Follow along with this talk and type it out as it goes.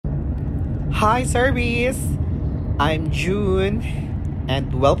Hi Service! I'm June and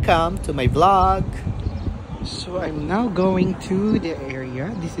welcome to my vlog. So I'm now going to the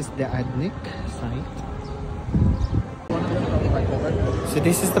area. This is the Adnec site. So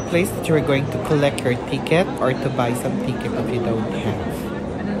this is the place that you're going to collect your ticket or to buy some ticket if you don't have.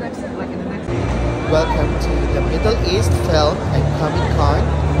 Welcome to the Middle East Film and Comiccon,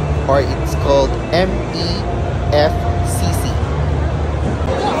 or it's called MEFCC.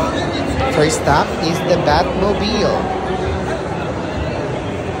 First stop is the Batmobile.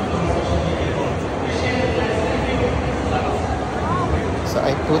 So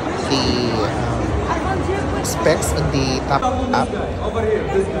I put the specs on the top up,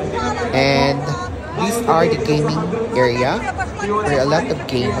 and these are the gaming area where a lot of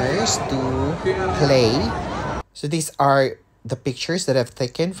gamers do play. So these are the pictures that I've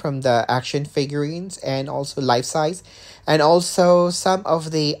taken from the action figurines and also life size, and also some of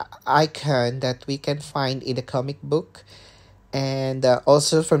the icon that we can find in the comic book, and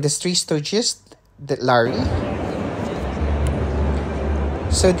also from the Three Stooges, the Larry.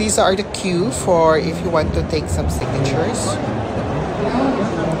 So these are the queue for if you want to take some signatures.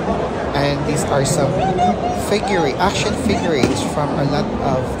 And these are some action figurines from a lot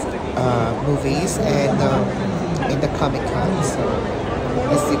of movies and in the Comiccon. So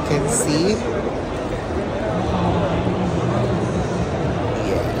as you can see,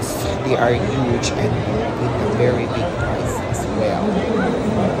 yes, they are huge and in a very big price as well.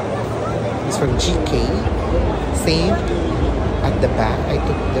 It's from GK. Same at the back. I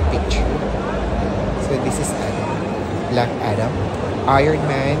took the picture. So this is Adam, Black Adam, Iron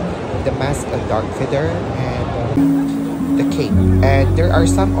Man, the mask of Dark Vader, and the cape. And there are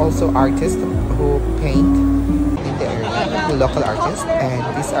some also artists who paint in the area, the local artists. And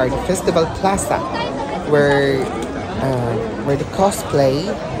these are the Festival Plaza, where the cosplay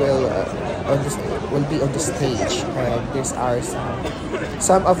will be on the stage. And these are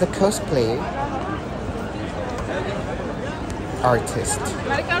some of the cosplay artists.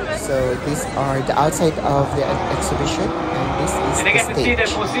 So these are the outside of the exhibition, and this is the stage.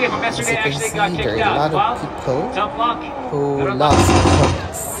 As you can see, there are a lot of people who love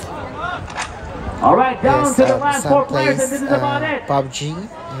comics. All right, down to the last four players, and this is about it. PUBG,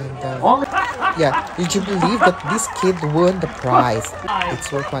 and yeah, did you believe that this kid won the prize?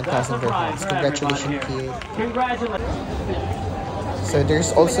 It's worth 1,000 dirhams. Congratulations, kid. Congratulations. So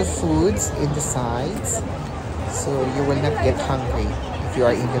there's also foods in the sides, so you will not get hungry if you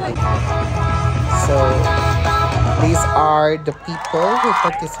are in the video. So these are the people who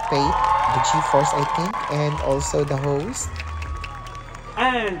participate, the G-Force I think, and also the host.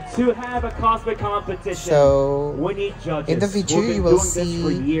 And to have a cosplay competition, so we need judges. In the video you will see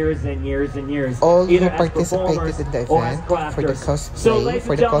for years and years and years, all who participated in the event for the cosplay. So,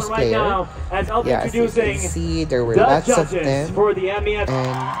 for the cosplayer, right now, as I'll be introducing, you can see there were lots of them, for the MEF,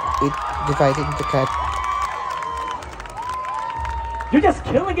 and it divided into You're just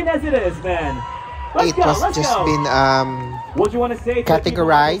killing it as it is, man. Let's go. Been what do you want to say?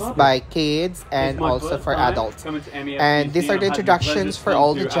 categorized by kids and also for adults. And these are the introductions for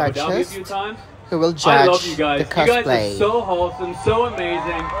all the judges who will judge the cosplay. You guys are so wholesome, so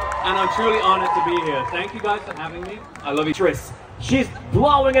amazing, and I'm truly honored to be here. Thank you guys for having me. I love you. Tris. She's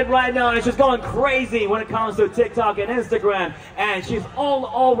blowing it right now, and she's going crazy when it comes to TikTok and Instagram, and she's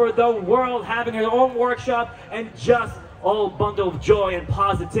all over the world having her own workshop and just all bundle of joy and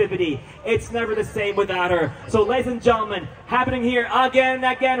positivity. It's never the same without her. So ladies and gentlemen, happening here again and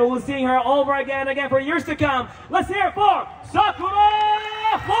again, we'll be seeing her over again and again for years to come. Let's hear it for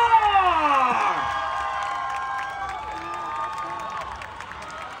Sakura Floor!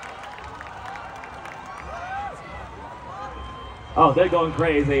 Oh, they're going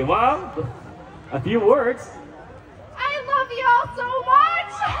crazy. Well, a few words. I love you all so much!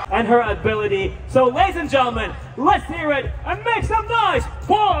 And her ability. So ladies and gentlemen, let's hear it and make some noise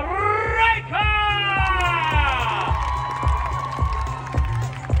for Reika!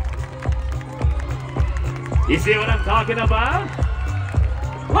 You see what I'm talking about?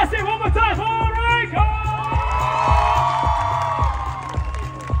 Let's hear it one more time for Reika!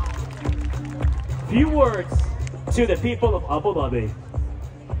 Few words to the people of Abu Dhabi.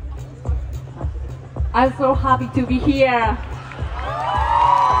 I'm so happy to be here.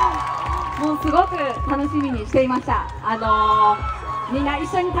 もうすごく楽しみにしていました。みんな一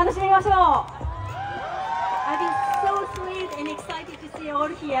緒に楽しみましょう。I've been so thrilled and excited to see you all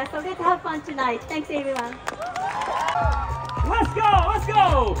here. So let's have fun tonight. Thanks everyone. Let's go, let's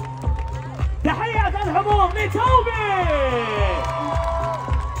go. تحيات الحضور لتوبي.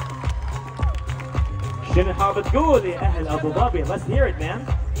 شنو حابب تقول يا أهل أبو ظبي؟ Let's hear it, man.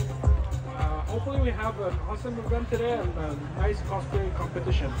 hopefully we have an awesome event today and a nice cosplay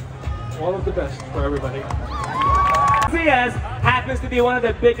competition. All of the best for everybody. CS happens to be one of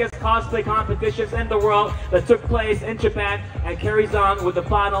the biggest cosplay competitions in the world that took place in Japan and carries on with the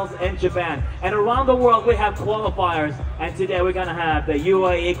finals in Japan. And around the world we have qualifiers, and today we're gonna have the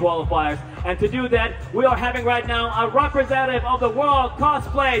UAE qualifiers. And to do that, we are having right now a representative of the World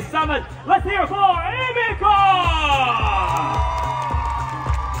Cosplay Summit. Let's hear for Emiko!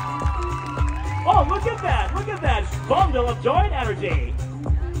 Oh, look at that bundle of joy and energy.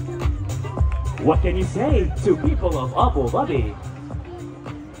 What can you say to people of Abu Dhabi?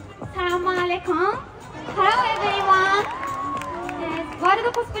 Assalamu alaikum. Hello everyone. ワール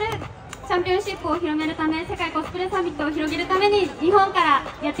ドコスプレチャンピオンシップを広めるため、世界コスプレサミットを広げるために日本から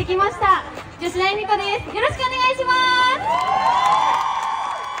やってきました。吉田恵美子です。よろしくお願いします。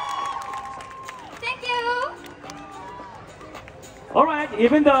Thank you. All right,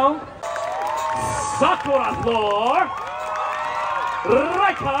 even though Sakura floor,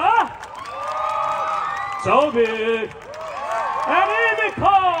 Raika, Toby, and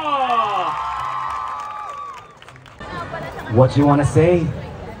Emiko. What do you want to say?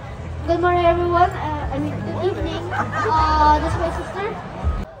 Good morning everyone. Good evening. This is my sister.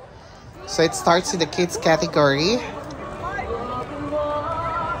 So it starts in the kids category.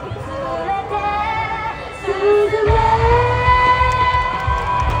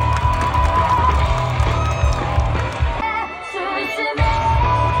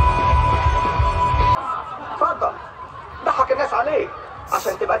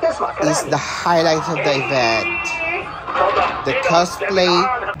 Is the highlight of the event. The cosplay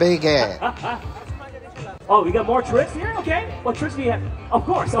begin. Oh, we got more tricks here? Okay. What tricks do you have? Of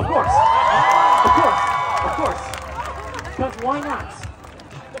course. Because why not?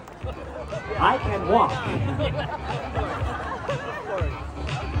 I can walk.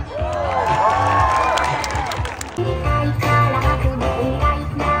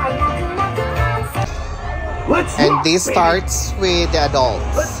 And this starts with the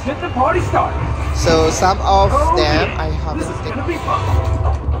adults. Let's get the party started. So some of them I haven't seen.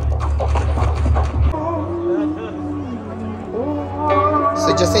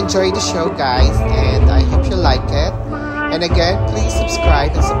 So just enjoy the show, guys, and I hope you like it. And again, please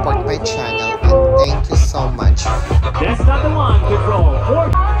subscribe and support my channel, and thank you so much. That's not the one, control.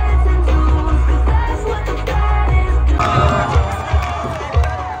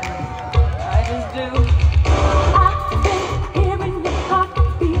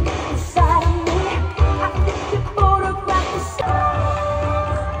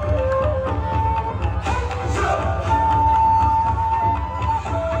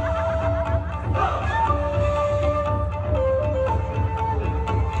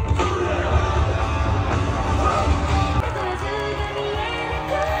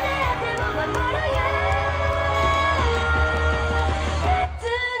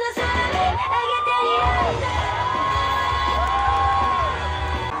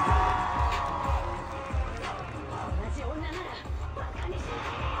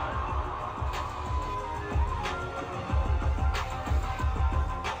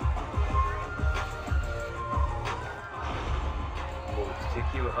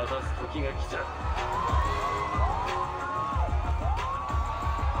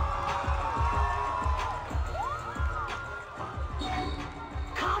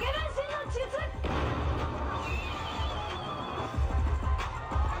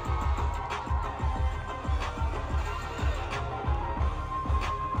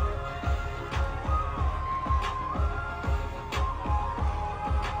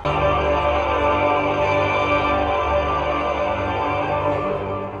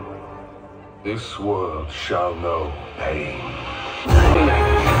 This world shall know pain.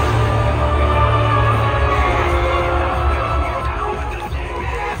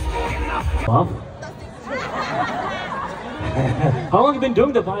 Well, how long have you been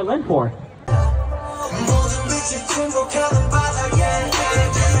doing the violin for?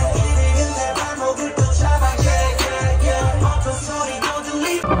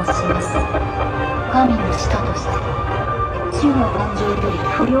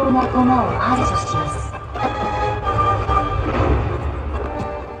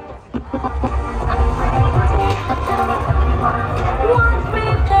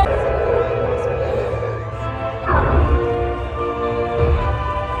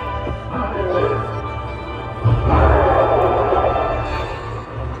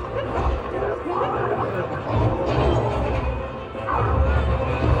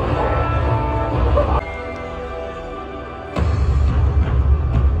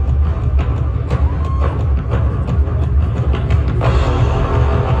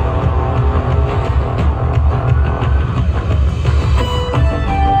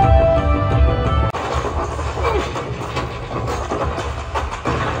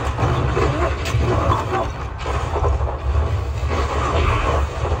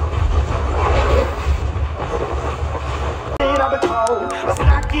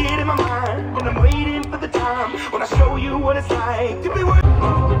 time when I show you what it's like to be worth.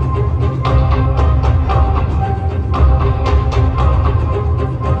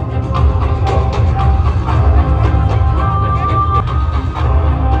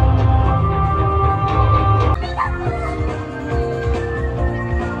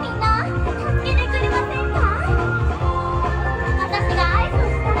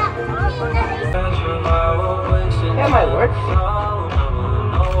 Yeah, my lord.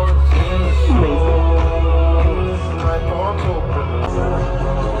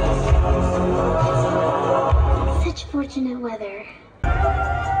 Such fortunate weather.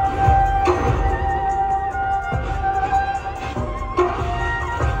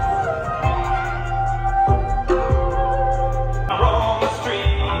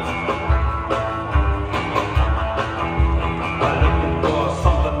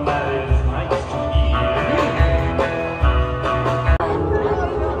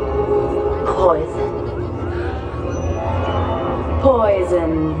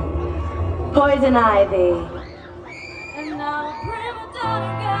 Poison ivy. And now, prima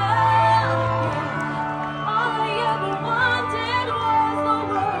donna girl, all I ever wanted was the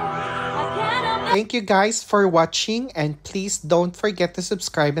world. I can't. Thank you guys for watching, and please don't forget to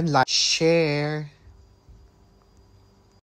subscribe and like, share.